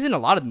 She's in a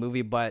lot of the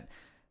movie, but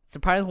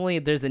surprisingly,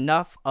 there's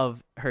enough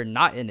of her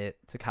not in it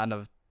to kind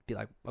of be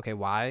like, okay,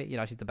 why?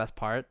 She's the best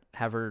part.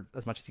 Have her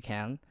as much as you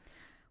can.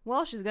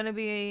 Well, she's going to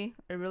be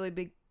a really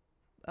big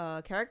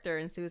character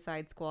in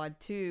Suicide Squad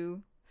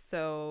 2.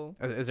 So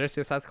is there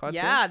Suicide Squad 2?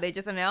 Yeah, they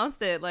just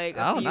announced it like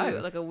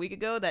nice. a week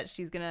ago that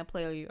she's going to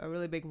play a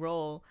really big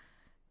role.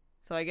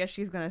 So I guess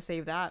she's going to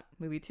save that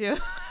movie too.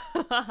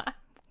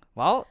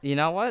 Well, you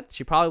know what?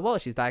 She probably will.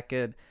 She's that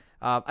good.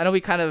 I know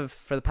we kind of,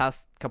 for the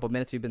past couple of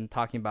minutes, we've been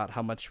talking about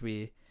how much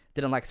we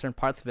didn't like certain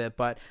parts of it,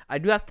 but I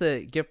do have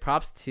to give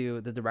props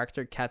to the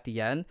director, Kat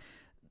Dien.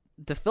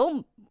 The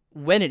film,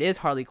 when it is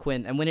Harley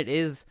Quinn and when it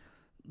is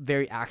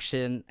very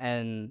action,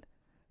 and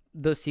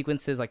those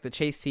sequences like the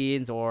chase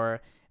scenes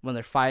or when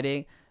they're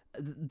fighting,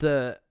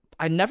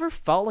 I never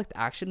felt like the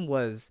action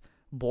was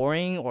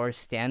boring or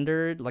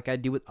standard like I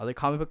do with other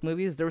comic book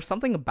movies. There was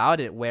something about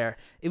it where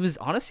it was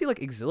honestly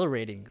like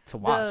exhilarating to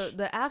watch.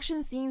 The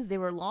action scenes, they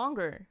were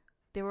longer.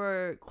 They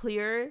were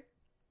clear.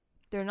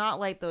 They're not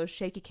like those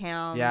shaky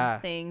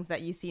cam things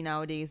that you see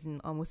nowadays in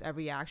almost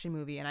every action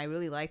movie, and I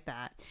really like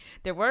that.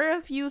 There were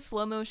a few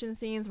slow motion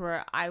scenes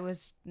where I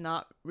was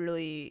not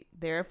really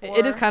there for.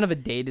 It is kind of a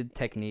dated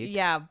technique.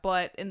 Yeah,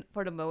 but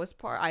for the most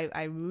part,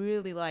 I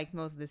really liked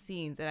most of the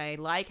scenes, and I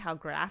like how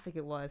graphic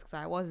it was because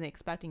I wasn't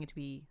expecting it to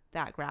be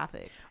that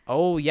graphic.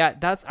 Oh, yeah,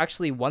 that's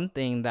actually one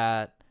thing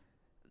that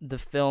the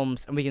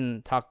films, and we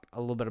can talk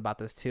a little bit about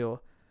this too.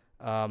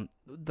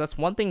 That's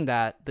one thing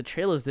that the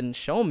trailers didn't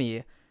show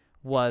me.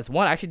 Was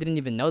one, I actually didn't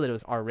even know that it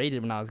was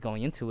R-rated when I was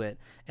going into it,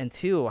 and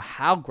two,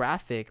 how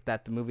graphic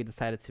that the movie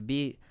decided to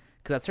be.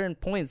 Because at certain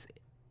points,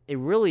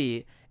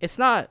 it's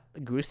not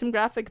gruesome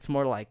graphic. It's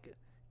more like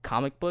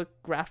comic book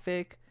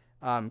graphic,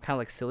 kind of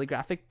like silly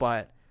graphic,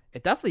 but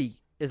it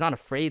definitely is not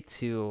afraid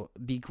to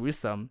be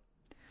gruesome.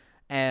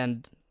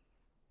 And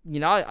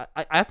I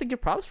have to give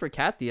props for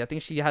Kathy. I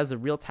think she has a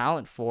real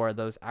talent for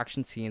those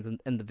action scenes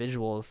and the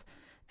visuals,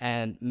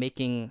 and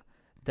making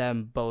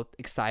them both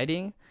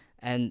exciting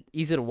and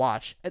easy to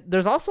watch.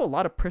 There's also a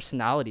lot of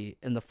personality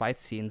in the fight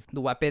scenes.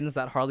 The weapons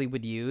that Harley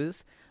would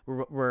use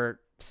were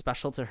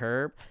special to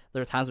her.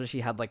 There were times when she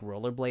had like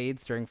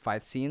rollerblades during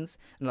fight scenes,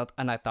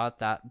 and I thought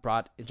that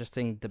brought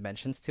interesting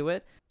dimensions to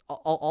it.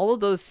 All of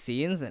those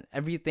scenes and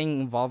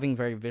everything involving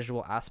very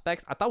visual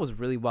aspects, I thought was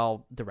really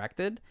well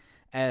directed.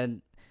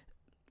 And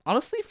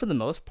honestly, for the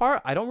most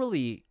part, I don't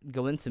really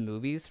go into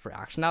movies for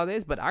action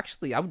nowadays, but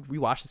actually I would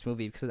rewatch this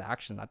movie because of the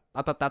action.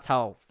 I thought that's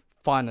how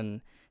fun and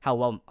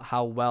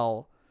how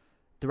well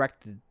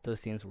directed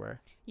those scenes were.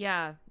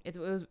 Yeah, it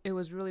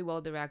was really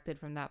well directed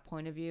from that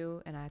point of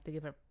view, and I have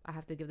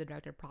to give the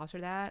director props for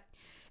that.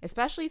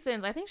 Especially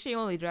since I think she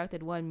only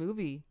directed one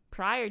movie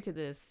prior to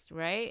this,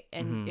 right?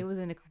 And it was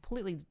in a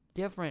completely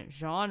different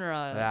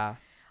genre. Yeah.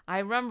 I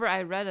remember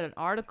I read an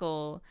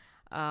article,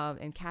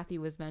 and Kathy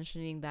was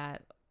mentioning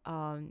that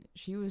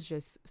she was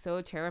just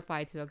so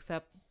terrified to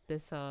accept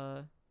this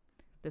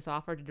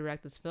offer to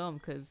direct this film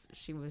because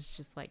she was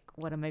just like,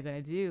 what am I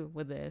going to do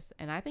with this?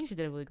 And I think she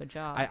did a really good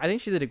job. I think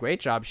she did a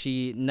great job.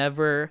 She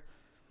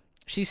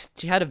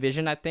had a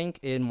vision, I think,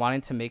 in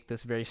wanting to make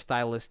this very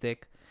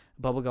stylistic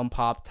bubblegum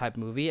pop type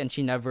movie, and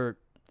she never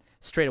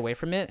strayed away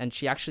from it, and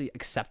she actually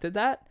accepted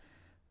that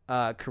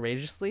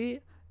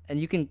courageously, and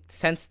you can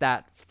sense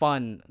that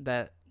fun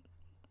that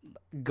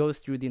goes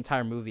through the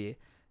entire movie,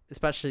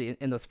 especially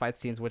in those fight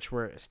scenes, which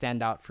were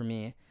stand out for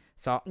me.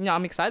 So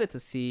I'm excited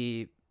to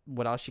see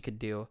what else she could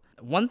do.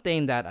 One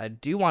thing that I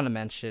do want to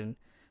mention,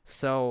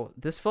 so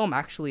this film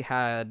actually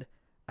had,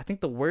 I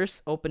think, the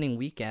worst opening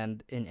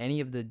weekend in any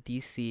of the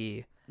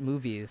DC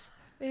movies.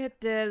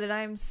 It did, and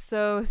I'm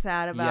so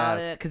sad about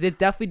it. Yes, because it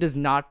definitely does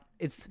not,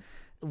 it's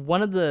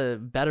one of the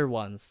better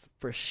ones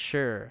for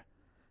sure,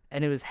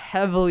 and it was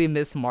heavily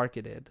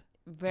mismarketed.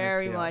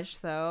 Very much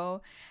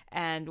so.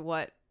 And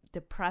what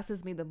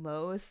depresses me the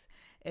most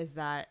is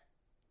that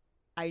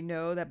I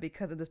know that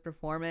because of this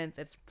performance,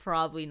 it's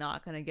probably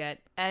not going to get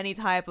any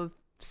type of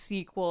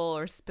sequel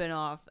or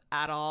spin-off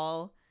at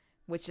all,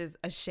 which is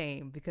a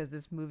shame because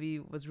this movie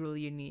was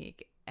really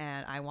unique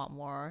and I want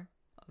more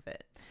of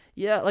it.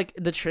 Yeah, like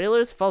the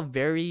trailers felt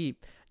very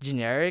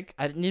generic.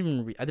 I didn't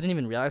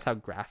even realize how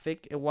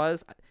graphic it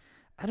was.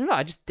 I don't know,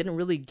 I just didn't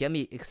really get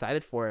me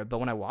excited for it. But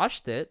when I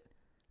watched it,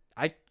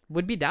 I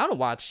would be down to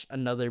watch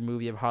another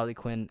movie of Harley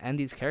Quinn and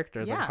these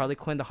characters. Yeah. Like Harley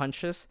Quinn, the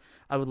Huntress.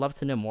 I would love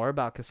to know more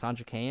about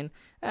Cassandra Cain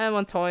and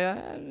Montoya.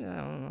 I don't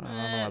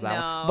know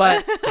about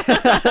that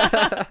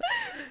one.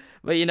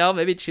 But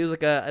maybe choose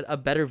like a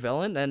better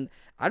villain, and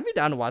I'd be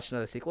down to watch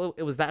another sequel.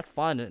 It was that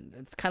fun, and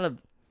it's kind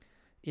of,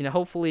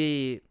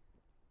 hopefully,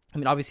 I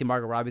mean, obviously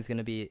Margot Robbie's going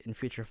to be in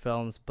future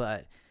films,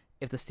 but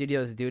if the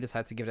studios do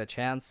decide to give it a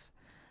chance,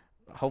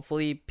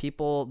 hopefully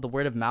people, the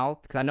word of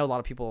mouth, because I know a lot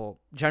of people,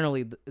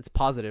 generally it's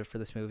positive for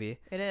this movie.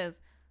 It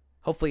is.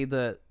 Hopefully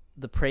the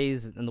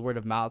praise and the word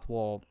of mouth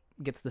will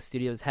get to the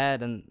studio's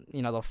head, and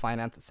they'll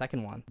finance a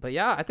second one. But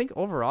yeah, I think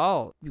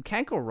overall you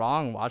can't go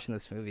wrong watching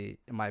this movie,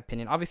 in my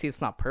opinion. Obviously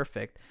it's not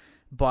perfect,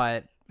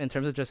 but in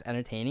terms of just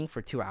entertaining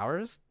for 2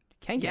 hours,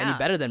 you can't get any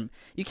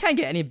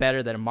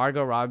better than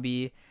Margot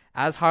Robbie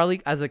as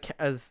Harley, as a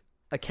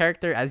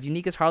character as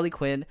unique as Harley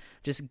Quinn,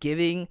 just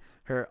giving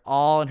her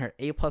all in her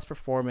A+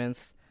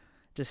 performance,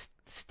 just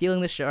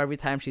stealing the show every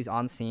time she's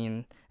on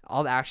scene.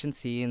 All the action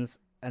scenes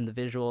and the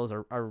visuals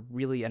are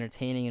really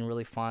entertaining and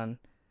really fun.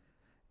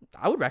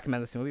 I would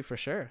recommend this movie for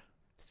sure.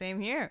 Same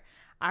here.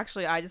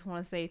 Actually, I just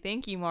want to say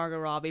thank you, Margot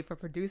Robbie, for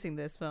producing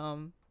this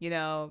film.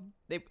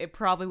 It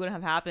probably wouldn't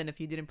have happened if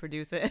you didn't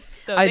produce it.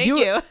 So thank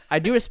you. I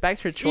do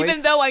respect her choice.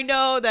 Even though I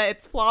know that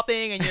it's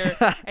flopping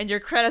and your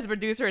credit as a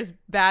producer is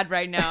bad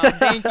right now.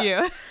 Thank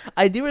you.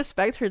 I do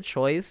respect her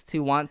choice to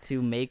want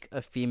to make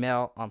a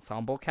female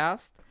ensemble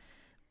cast.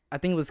 I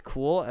think it was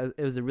cool.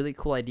 It was a really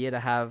cool idea to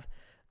have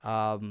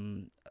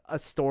a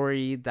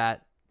story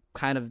that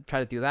kind of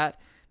tried to do that.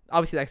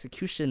 Obviously, the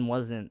execution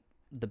wasn't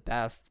the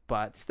best,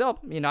 but still,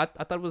 I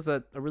thought it was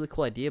a really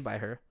cool idea by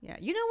her. Yeah,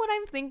 you know what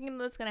I'm thinking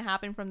that's gonna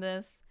happen from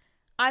this?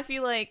 I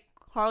feel like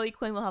Harley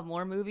Quinn will have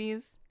more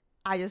movies.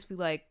 I just feel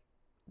like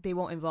they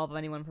won't involve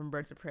anyone from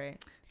Birds of Prey.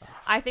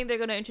 I think they're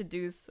gonna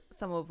introduce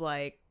some of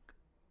like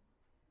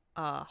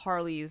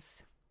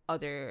Harley's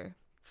other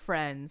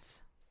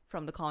friends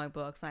from the comic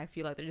books, and I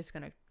feel like they're just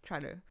gonna try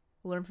to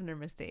learn from their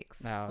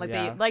mistakes, like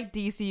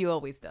DC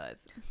always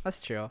does.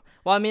 That's true.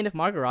 Well, I mean, if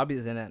Margot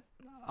Robbie's in it,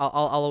 I'll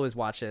always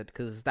watch it,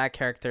 because that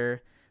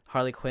character,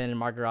 Harley Quinn and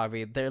Margot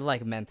Robbie, they're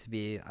like meant to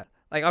be.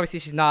 Like, obviously,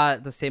 she's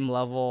not the same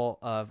level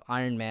of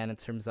Iron Man in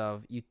terms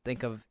of you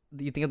think of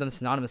them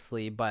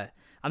synonymously, but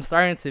I'm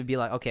starting to be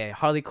like, okay,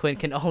 Harley Quinn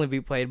can only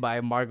be played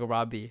by Margot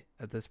Robbie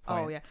at this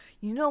point. Oh yeah,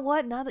 you know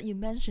what? Now that you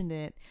mentioned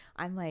it,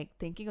 I'm like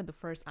thinking of the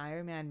first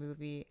Iron Man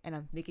movie, and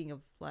I'm thinking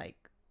of like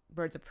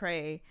Birds of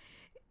Prey.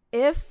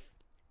 If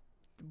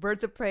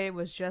Birds of Prey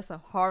was just a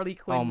Harley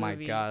Quinn movie,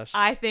 my gosh,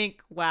 I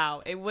think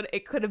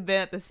it could have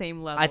been at the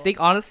same level. I think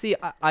honestly,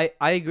 I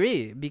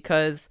agree,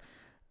 because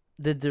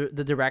the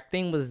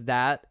directing was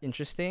that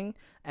interesting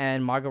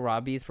and Margot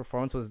Robbie's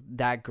performance was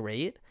that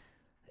great.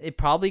 It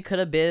probably could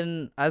have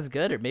been as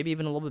good, or maybe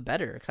even a little bit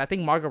better, because I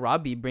think Margot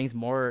Robbie brings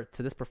more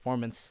to this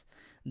performance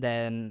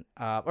than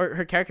or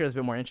her character is a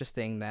bit more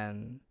interesting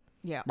than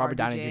Robert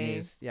Downey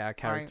Jr.'s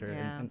character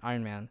in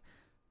Iron Man.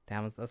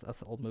 Damn, that's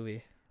an old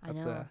movie. I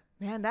know.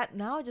 Man, that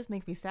now it just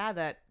makes me sad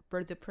that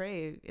Birds of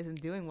Prey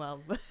isn't doing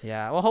well.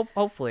 Yeah, well,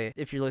 hopefully,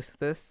 if you're listening to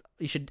this,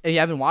 if you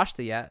haven't watched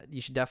it yet,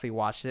 you should definitely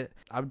watch it.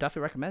 I would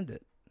definitely recommend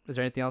it. Is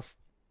there anything else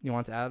you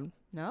want to add?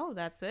 No,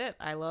 that's it.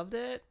 I loved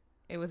it.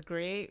 It was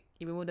great,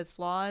 even with its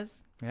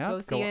flaws. Yeah, go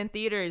see it in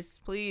theaters,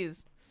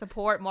 please.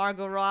 Support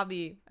Margot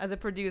Robbie as a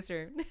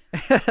producer.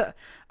 All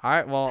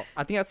right, well,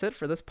 I think that's it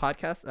for this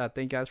podcast.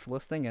 Thank you guys for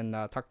listening, and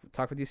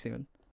talk with you soon.